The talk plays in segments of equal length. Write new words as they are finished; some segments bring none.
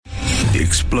the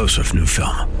explosive new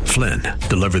film, Flynn,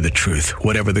 Deliver the Truth,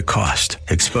 Whatever the Cost,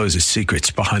 exposes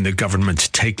secrets behind the government's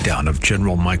takedown of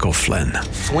General Michael Flynn.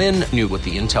 Flynn knew what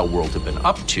the intel world had been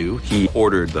up to. He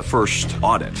ordered the first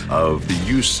audit of the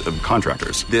use of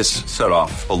contractors. This set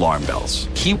off alarm bells.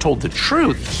 He told the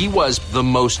truth. He was the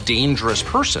most dangerous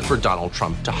person for Donald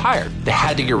Trump to hire. They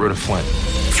had to get rid of Flynn.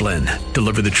 Flynn,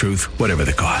 Deliver the Truth, Whatever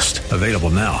the Cost. Available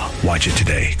now. Watch it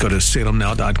today. Go to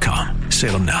salemnow.com.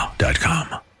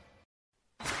 salemnow.com.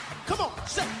 Come on,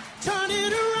 turn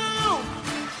it around.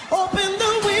 Open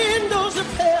the windows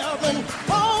of heaven.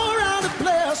 Pour out a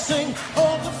blessing,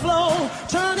 overflow.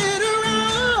 Turn it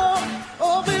around.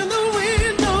 Open the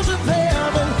windows of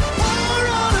heaven. Pour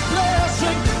out a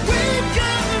blessing. We've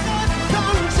got to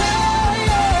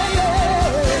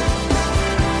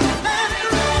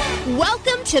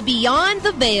Welcome to Beyond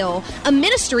the Veil, a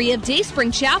ministry of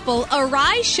Dayspring Chapel.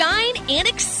 Arise, shine, and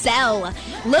excel.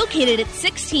 Located at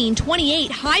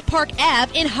 1628 Hyde Park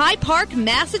Ave in Hyde Park,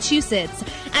 Massachusetts.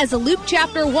 As Luke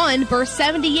chapter 1, verse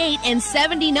 78 and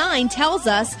 79 tells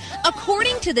us,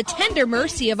 according to the tender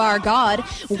mercy of our God,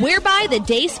 whereby the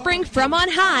dayspring from on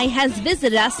high has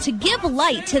visited us to give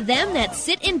light to them that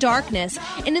sit in darkness,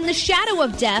 and in the shadow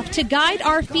of death to guide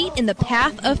our feet in the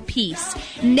path of peace.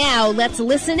 Now let's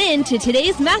listen in to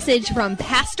today's message from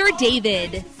Pastor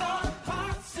David.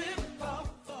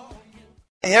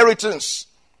 Inheritance.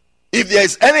 If there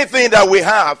is anything that we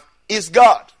have, is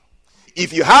God.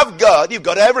 If you have God, you've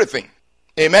got everything.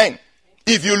 Amen.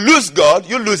 If you lose God,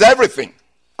 you lose everything.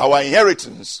 Our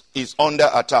inheritance is under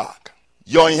attack.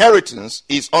 Your inheritance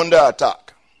is under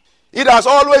attack. It has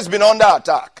always been under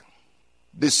attack.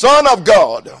 The Son of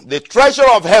God, the treasure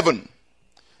of heaven,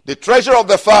 the treasure of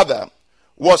the Father,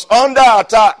 was under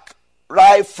attack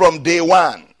right from day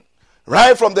one.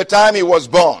 Right from the time he was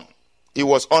born, he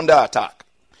was under attack.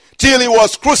 Till he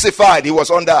was crucified, he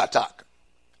was under attack.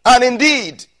 And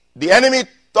indeed, the enemy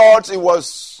thought he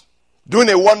was doing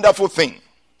a wonderful thing.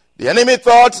 The enemy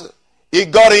thought he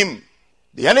got him.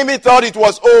 The enemy thought it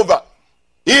was over.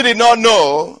 He did not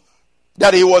know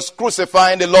that he was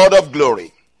crucifying the Lord of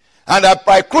glory. And that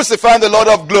by crucifying the Lord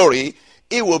of glory,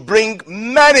 he will bring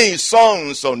many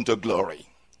sons unto glory.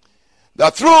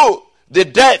 That through the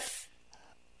death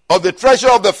of the treasure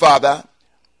of the Father,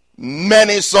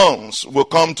 many sons will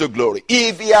come to glory.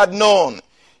 If he had known,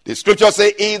 the scripture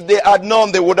says, if they had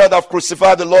known, they would not have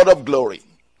crucified the Lord of glory.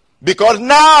 Because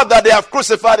now that they have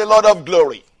crucified the Lord of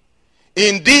glory,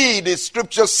 indeed the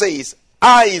scripture says,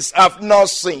 eyes have not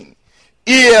seen,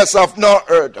 ears have not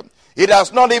heard. It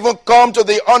has not even come to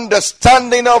the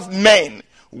understanding of men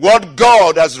what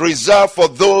God has reserved for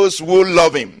those who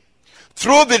love him.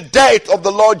 Through the death of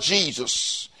the Lord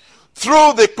Jesus,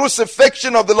 through the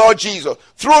crucifixion of the Lord Jesus,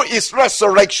 through his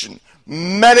resurrection,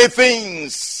 many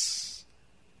things,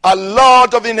 a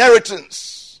lot of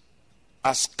inheritance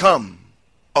has come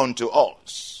unto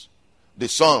us, the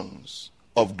sons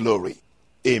of glory.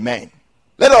 Amen.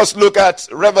 Let us look at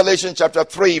Revelation chapter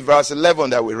 3, verse 11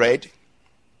 that we read.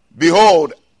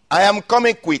 Behold, I am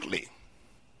coming quickly.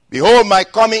 Behold, my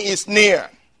coming is near.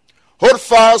 Hold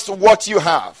fast what you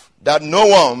have, that no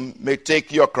one may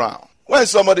take your crown. When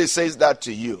somebody says that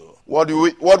to you, what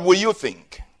will you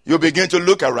think? You begin to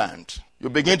look around. You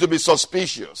begin to be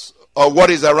suspicious of what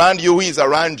is around you, who is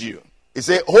around you. He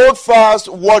says, hold fast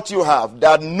what you have,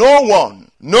 that no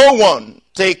one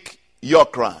take your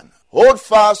crown. Hold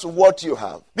fast what you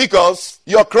have. Because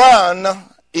your crown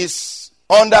is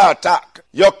under attack.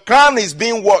 Your crown is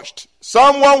being watched.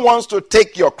 Someone wants to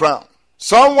take your crown.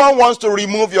 Someone wants to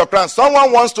remove your crown.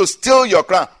 Someone wants to steal your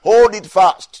crown. Hold it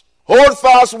fast. Hold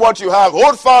fast what you have.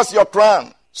 Hold fast your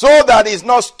crown, so that it's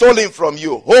not stolen from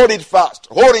you. Hold it fast.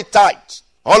 Hold it tight.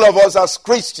 All of us as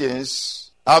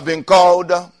Christians have been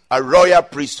called a royal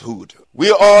priesthood.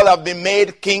 We all have been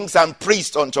made kings and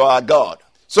priests unto our God.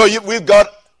 So we've got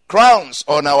crowns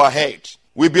on our head.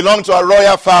 We belong to a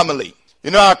royal family.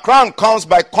 You know, our crown comes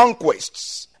by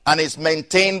conquests and is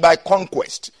maintained by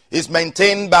conquest. It's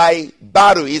maintained by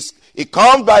battle. It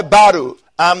comes by battle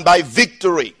and by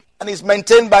victory. And it's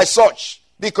maintained by such,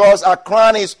 because a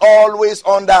crown is always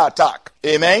under attack.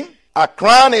 Amen? A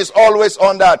crown is always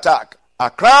under attack.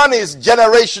 A crown is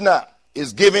generational.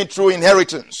 It's given through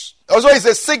inheritance. Also, it's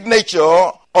a signature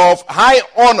of high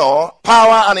honor,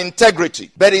 power, and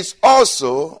integrity. But it's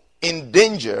also in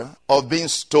danger of being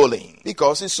stolen,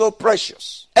 because it's so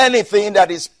precious. Anything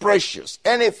that is precious,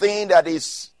 anything that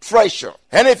is treasure,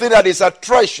 anything that is a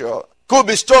treasure could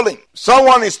be stolen.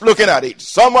 Someone is looking at it.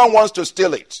 Someone wants to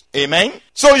steal it. Amen?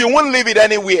 So you won't leave it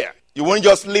anywhere. You won't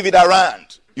just leave it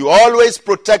around. You always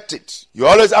protect it. You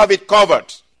always have it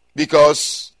covered,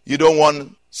 because you don't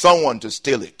want someone to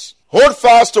steal it. Hold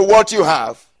fast to what you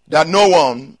have, that no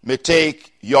one may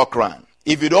take your crown.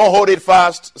 If you don't hold it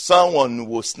fast, someone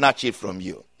will snatch it from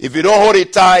you. If you don't hold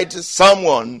it tight,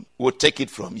 someone will take it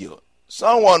from you.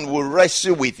 Someone will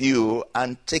wrestle with you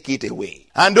and take it away.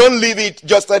 And don't leave it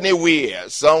just anywhere.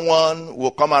 Someone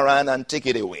will come around and take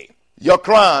it away. Your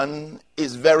crown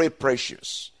is very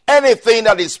precious. Anything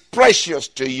that is precious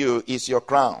to you is your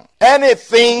crown.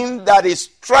 Anything that is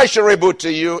treasurable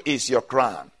to you is your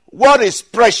crown. What is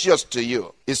precious to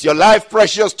you? Is your life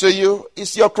precious to you?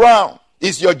 Is your crown.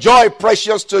 Is your joy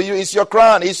precious to you? Is your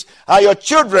crown. Are your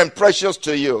children precious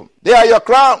to you? They are your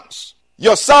crowns.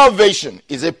 Your salvation,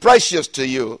 is it precious to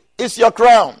you? It's your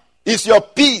crown. It's your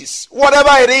peace.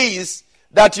 Whatever it is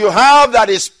that you have that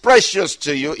is precious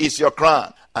to you is your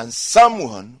crown. And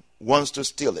someone wants to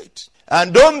steal it.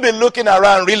 And don't be looking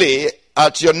around really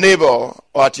at your neighbor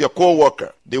or at your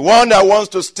co-worker. The one that wants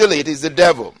to steal it is the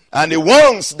devil. And the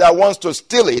ones that wants to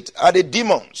steal it are the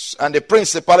demons and the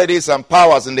principalities and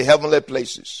powers in the heavenly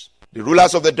places. The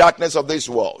rulers of the darkness of this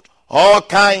world. All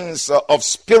kinds of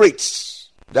spirits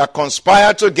that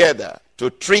conspire together to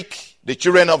trick the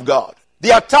children of God.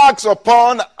 The attacks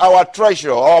upon our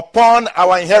treasure or upon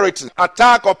our inheritance,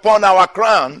 attack upon our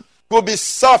crown could be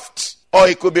soft or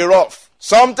it could be rough.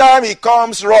 Sometimes it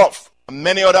comes rough.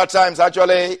 Many other times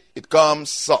actually it comes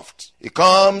soft. It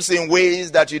comes in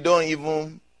ways that you don't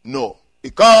even know.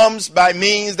 It comes by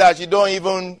means that you don't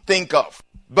even think of.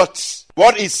 But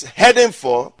what it's heading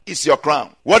for is your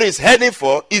crown. What it's heading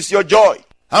for is your joy.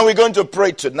 And we're going to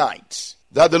pray tonight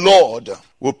that the Lord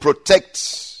will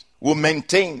protect, will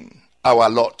maintain our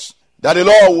lot. That the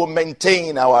Lord will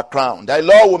maintain our crown. That the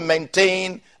Lord will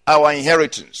maintain our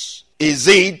inheritance. Is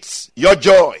it your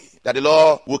joy that the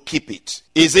Lord will keep it?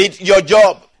 Is it your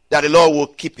job that the Lord will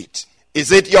keep it?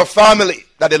 Is it your family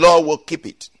that the Lord will keep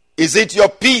it? Is it your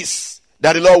peace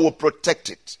that the Lord will protect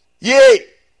it? Yea,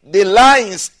 the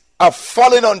lines are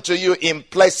falling unto you in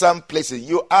pleasant places.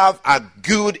 You have a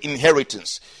good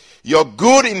inheritance. Your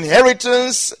good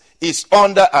inheritance is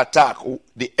under attack.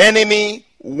 The enemy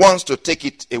wants to take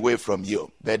it away from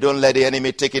you. But don't let the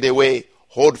enemy take it away.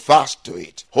 Hold fast to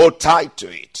it. Hold tight to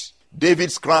it.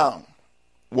 David's crown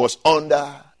was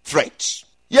under threat.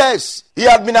 Yes, he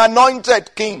had been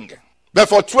anointed king. But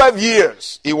for 12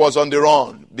 years, he was on the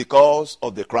run because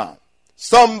of the crown.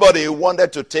 Somebody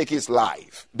wanted to take his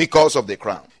life because of the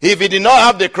crown. If he did not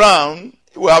have the crown,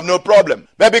 he would have no problem.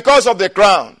 But because of the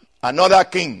crown, another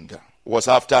king was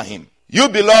after him. You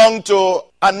belong to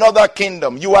another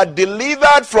kingdom. You are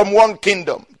delivered from one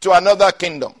kingdom to another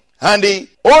kingdom. And the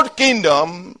old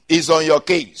kingdom is on your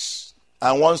case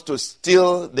and wants to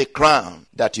steal the crown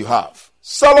that you have.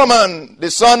 Solomon,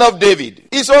 the son of David,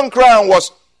 his own crown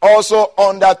was also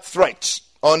under threat,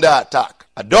 under attack.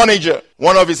 Adonijah,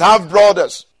 one of his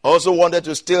half-brothers, also wanted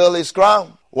to steal his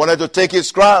crown, wanted to take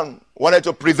his crown, wanted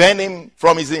to prevent him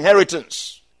from his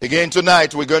inheritance. Again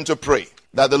tonight we're going to pray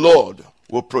that the Lord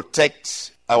will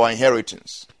protect our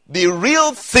inheritance. The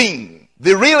real thing,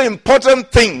 the real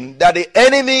important thing that the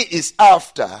enemy is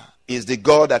after is the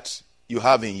God that you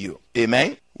have in you.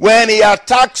 Amen? When he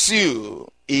attacks you,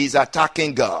 he is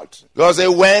attacking God. God says,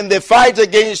 when they fight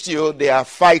against you, they are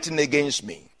fighting against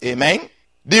me. Amen?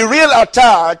 The real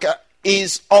attack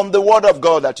is on the word of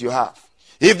God that you have.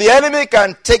 If the enemy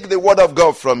can take the word of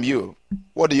God from you,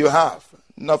 what do you have?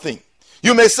 Nothing.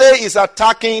 You may say he's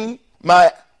attacking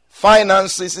my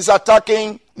finances, he's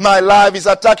attacking my life, he's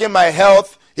attacking my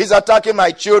health, he's attacking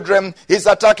my children, he's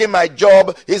attacking my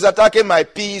job, he's attacking my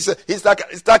peace, he's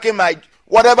attacking my...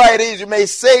 Whatever it is, you may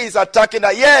say he's attacking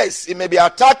that. Yes, he may be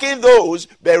attacking those,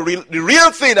 but the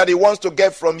real thing that he wants to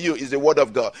get from you is the word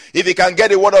of God. If he can get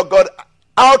the word of God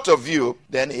out of you,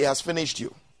 then he has finished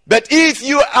you. But if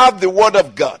you have the word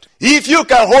of God, if you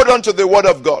can hold on to the word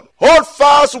of God, hold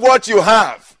fast what you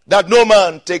have, that no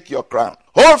man take your crown.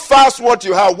 Hold fast what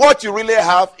you have. What you really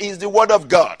have is the word of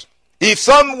God. If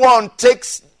someone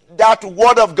takes that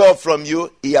word of God from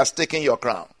you, he has taken your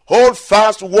crown. Hold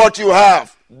fast what you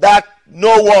have, that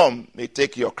no one may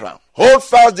take your crown. Hold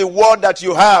fast the word that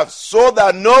you have, so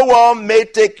that no one may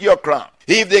take your crown.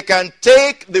 If they can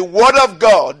take the word of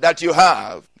God that you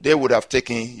have, they would have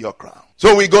taken your crown.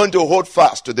 So we're going to hold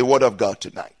fast to the word of God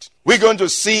tonight. We're going to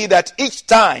see that each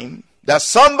time that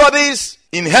somebody's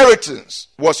inheritance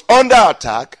was under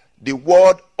attack, the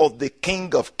word of the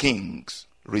King of Kings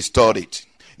restored it.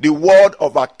 The word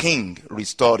of our King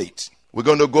restored it. We're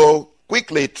going to go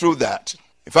quickly through that.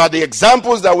 In fact, the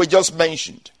examples that we just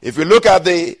mentioned, if you look at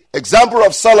the example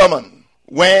of Solomon,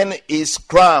 when his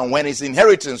crown, when his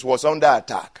inheritance was under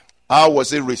attack, how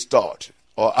was it restored?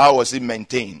 Or how was it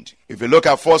maintained? If you look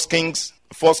at 1 Kings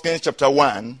 1 Kings chapter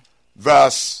 1,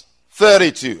 verse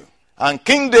 32. And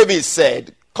King David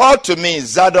said, call to me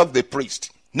Zadok the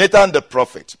priest, Nathan the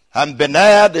prophet, and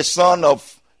Benaiah the son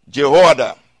of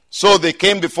Jehoiada. So they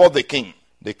came before the king.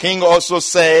 The king also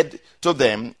said to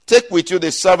them, take with you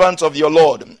the servants of your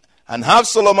Lord, and have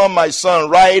Solomon my son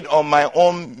ride on my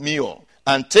own mule,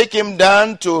 and take him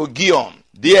down to Gihon.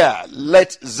 There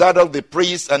let Zadok the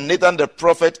priest and Nathan the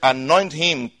prophet anoint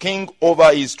him king over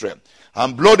Israel,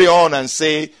 and blow the horn and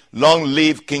say, long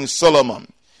live King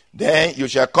Solomon. Then you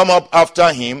shall come up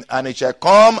after him, and he shall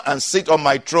come and sit on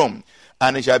my throne,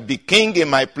 and he shall be king in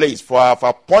my place, for I have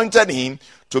appointed him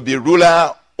to be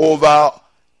ruler over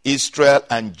Israel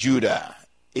and Judah.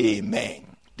 Amen.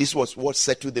 This was what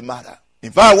settled the matter.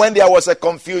 In fact, when there was a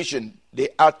confusion, they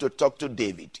had to talk to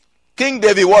David. King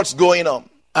David, what's going on?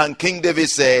 And King David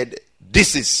said,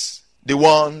 this is the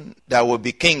one that will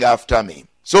be king after me.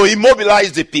 So he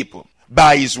mobilized the people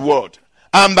by his word.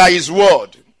 And by his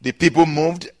word, the people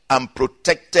moved and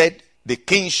protected the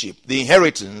kingship, the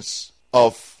inheritance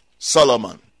of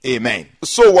Solomon. Amen.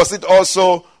 So was it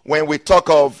also when we talk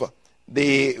of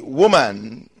the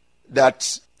woman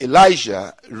that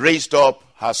Elijah raised up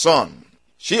her son.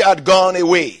 She had gone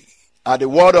away at the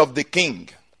word of the king.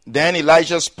 Then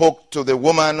Elijah spoke to the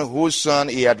woman whose son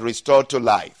he had restored to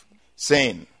life,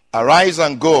 saying, arise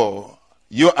and go,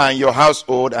 you and your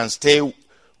household, and stay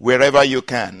wherever you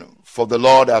can, for the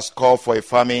Lord has called for a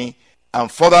famine,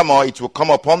 and furthermore it will come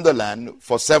upon the land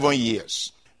for 7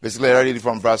 years. Basically, I read it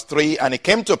from verse 3. And it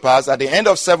came to pass at the end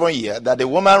of 7 years that the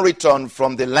woman returned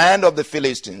from the land of the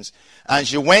Philistines, and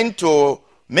she went to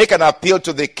make an appeal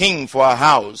to the king for her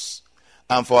house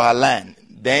and for her land.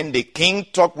 Then the king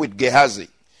talked with Gehazi,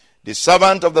 the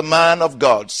servant of the man of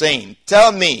God, saying,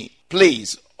 tell me,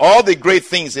 please, all the great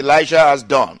things Elijah has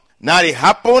done. Now it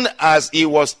happened as he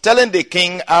was telling the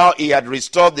king how he had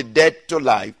restored the dead to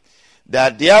life,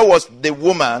 that there was the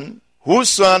woman whose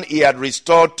son he had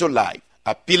restored to life,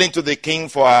 appealing to the king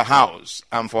for her house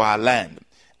and for her land.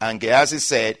 And Gehazi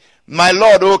said, my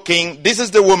lord, O king, this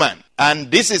is the woman,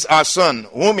 and this is our son,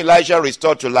 whom Elijah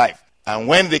restored to life. And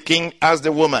when the king asked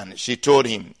the woman, she told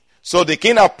him. So the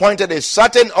king appointed a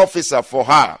certain officer for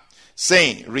her,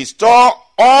 saying, restore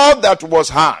all that was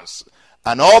hers,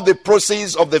 and all the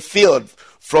proceeds of the field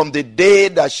from the day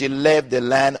that she left the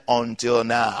land until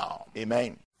now.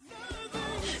 Amen.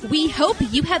 We hope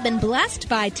you have been blessed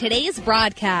by today's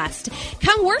broadcast.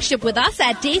 Come worship with us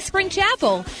at Dayspring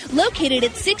Chapel, located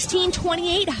at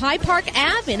 1628 Hyde Park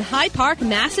Ave in Hyde Park,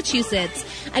 Massachusetts.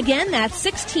 Again, that's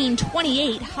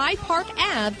 1628 Hyde Park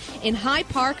Ave in Hyde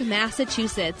Park,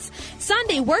 Massachusetts.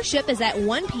 Sunday worship is at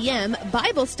 1 p.m.,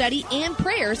 Bible study and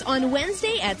prayers on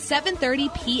Wednesday at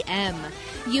 7:30 p.m.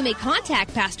 You may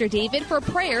contact Pastor David for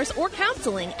prayers or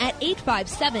counseling at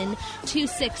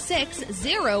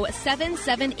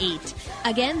 857-266-0778.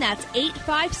 Again, that's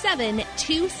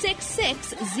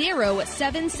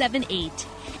 857-266-0778.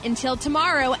 Until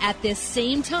tomorrow at this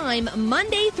same time,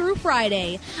 Monday through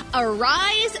Friday,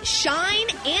 arise, shine,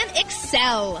 and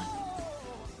excel.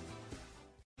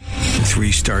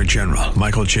 3-star General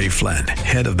Michael J. Flynn,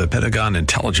 head of the Pentagon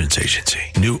Intelligence Agency,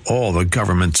 knew all the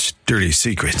government's dirty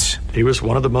secrets. He was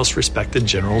one of the most respected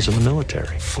generals in the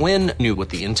military. Flynn knew what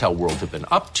the intel world had been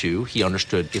up to. He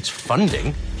understood its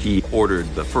funding. He ordered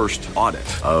the first audit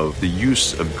of the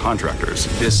use of contractors.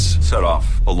 This set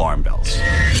off alarm bells.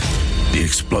 The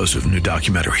explosive new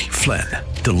documentary, Flynn,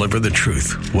 Deliver the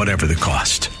Truth, Whatever the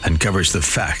Cost, uncovers the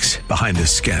facts behind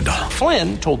this scandal.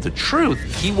 Flynn told the truth.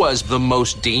 He was the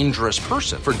most dangerous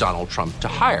person for Donald Trump to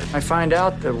hire. I find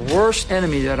out the worst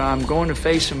enemy that I'm going to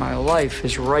face in my life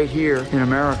is right here in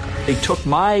America. They took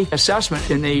my assessment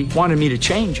and they wanted me to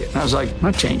change it. And I was like, I'm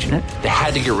not changing it. They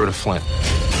had to get rid of Flynn.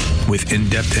 With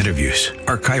in-depth interviews,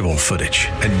 archival footage,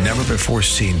 and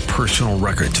never-before-seen personal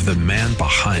records of the man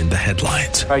behind the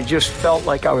headlines. I just felt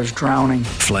like I was drowning.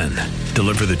 Flynn,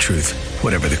 Deliver the Truth,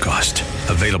 Whatever the Cost.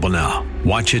 Available now.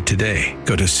 Watch it today.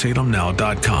 Go to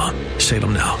salemnow.com.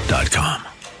 salemnow.com.